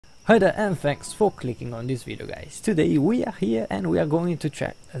Hi there and thanks for clicking on this video, guys. Today we are here and we are going to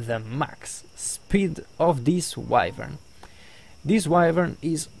check the max speed of this wyvern. This wyvern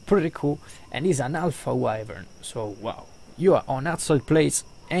is pretty cool and is an alpha wyvern, so wow, you are on absolute place.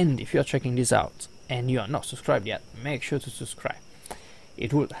 And if you are checking this out and you are not subscribed yet, make sure to subscribe.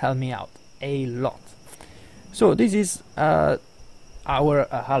 It would help me out a lot. So this is our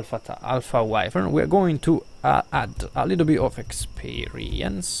alpha wyvern. We're going to add a little bit of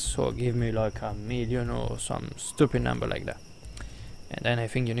experience, so give me like 1,000,000 or some stupid number like that, and then I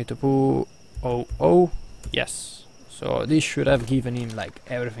think you need to put 00. Yes, so this should have given him like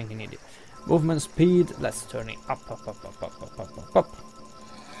everything he needed. Movement speed, let's turn it up.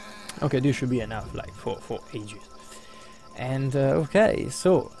 Okay, this should be enough like for ages. And okay,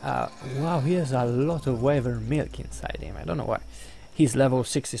 so wow, he has a lot of wyvern milk inside him. I don't know why. He's level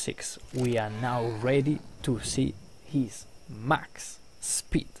 66. We are now ready to see his max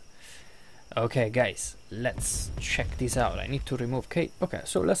speed. Okay guys, let's check this out. I need to remove Kate. Okay,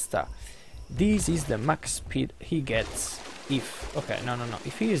 so let's start. This is the max speed he gets if... okay, no.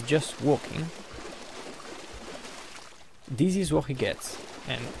 If he is just walking, this is what he gets.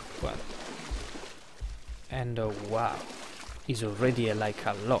 And well, and wow, he's already like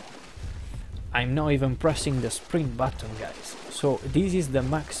a lot. I'm not even pressing the sprint button, guys. So this is the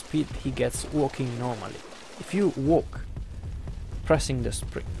max speed he gets walking normally. If you walk pressing the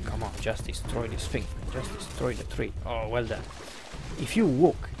sprint, come on, just destroy this thing, just destroy the tree. Oh, well done. If you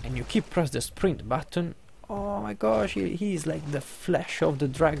walk and you keep press the sprint button, oh my gosh, he's like the flesh of the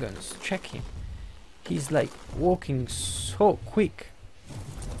dragons. Check him, he's like walking so quick.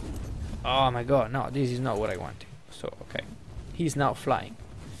 Oh my god, no, this is not what I wanted. So okay, he's now flying.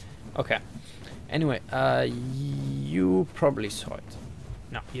 Okay, anyway, you probably saw it.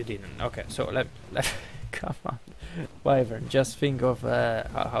 No, you didn't. Okay, so let come on, wyvern, just think of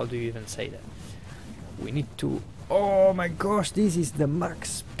how do you even say that? We need to... oh my gosh, this is the max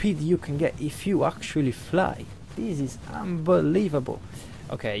speed you can get if you actually fly. This is unbelievable.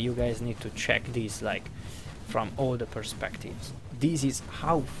 Okay, you guys need to check this like from all the perspectives. This is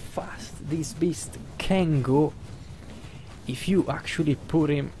how fast this beast can go if you actually put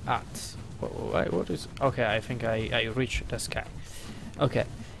him at... what is... okay, I think I reached the sky. Okay,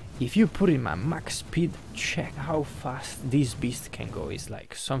 if you put him at max speed, check how fast this beast can go. It's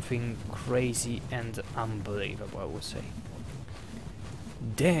like something crazy and unbelievable, I would say.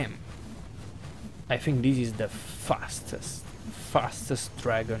 Damn, I think this is the fastest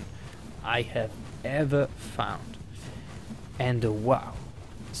dragon I have ever found. And wow,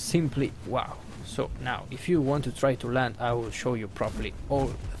 simply wow. So now if you want to try to land, I will show you properly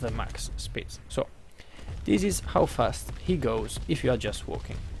all the max speeds. So this is how fast he goes if you are just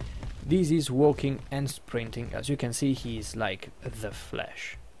walking. This is walking and sprinting. As you can see, he is like the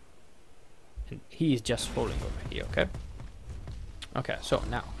flesh, and he is just falling over here. Okay, so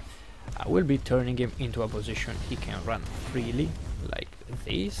now I will be turning him into a position he can run freely like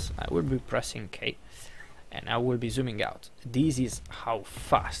this. I will be pressing K and I will be zooming out. This is how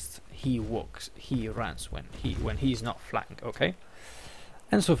fast he walks, he runs when he is not flying. Okay,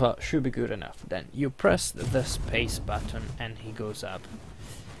 and so far should be good enough. Then you press the space button and he goes up.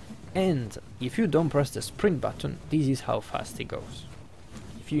 And if you don't press the sprint button, this is how fast he goes.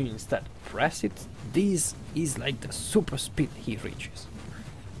 If you instead press it, this is like the super speed he reaches.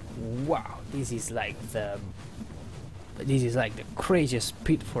 Wow, this is like the craziest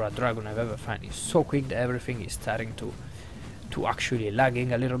speed for a dragon I've ever found. It's so quick that everything is starting to actually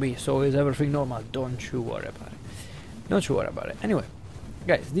lagging a little bit. So is everything normal? Don't you worry about it. Don't you worry about it. Anyway,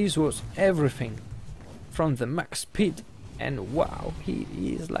 guys, this was everything from the max speed. And wow, he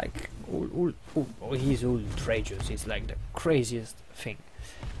is like he's outrageous. He's like the craziest thing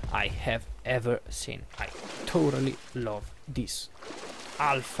I have ever seen. I totally love this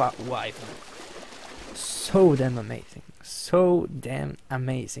alpha wyvern. So damn amazing, so damn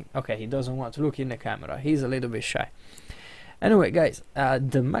amazing. Okay, he doesn't want to look in the camera, he's a little bit shy. Anyway guys,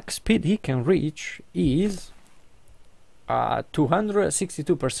 the max speed he can reach is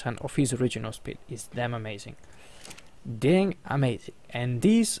 262% of his original speed. Is damn amazing, dang amazing. And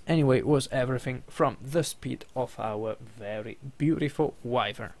this anyway was everything from the speed of our very beautiful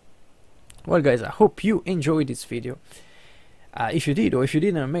wyvern. Well guys, I hope you enjoyed this video. If you did, or if you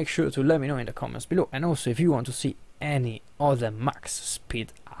didn't, make sure to let me know in the comments below. And also, if you want to see any other max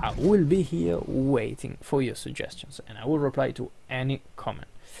speed, I will be here waiting for your suggestions and I will reply to any comment.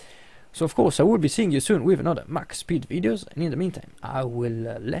 So of course I will be seeing you soon with another max speed videos, and in the meantime I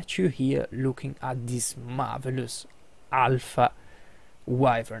will let you here looking at this marvelous alpha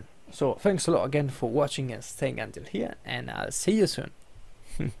wyvern. So thanks a lot again for watching and staying until here, and I'll see you soon.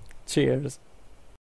 Cheers.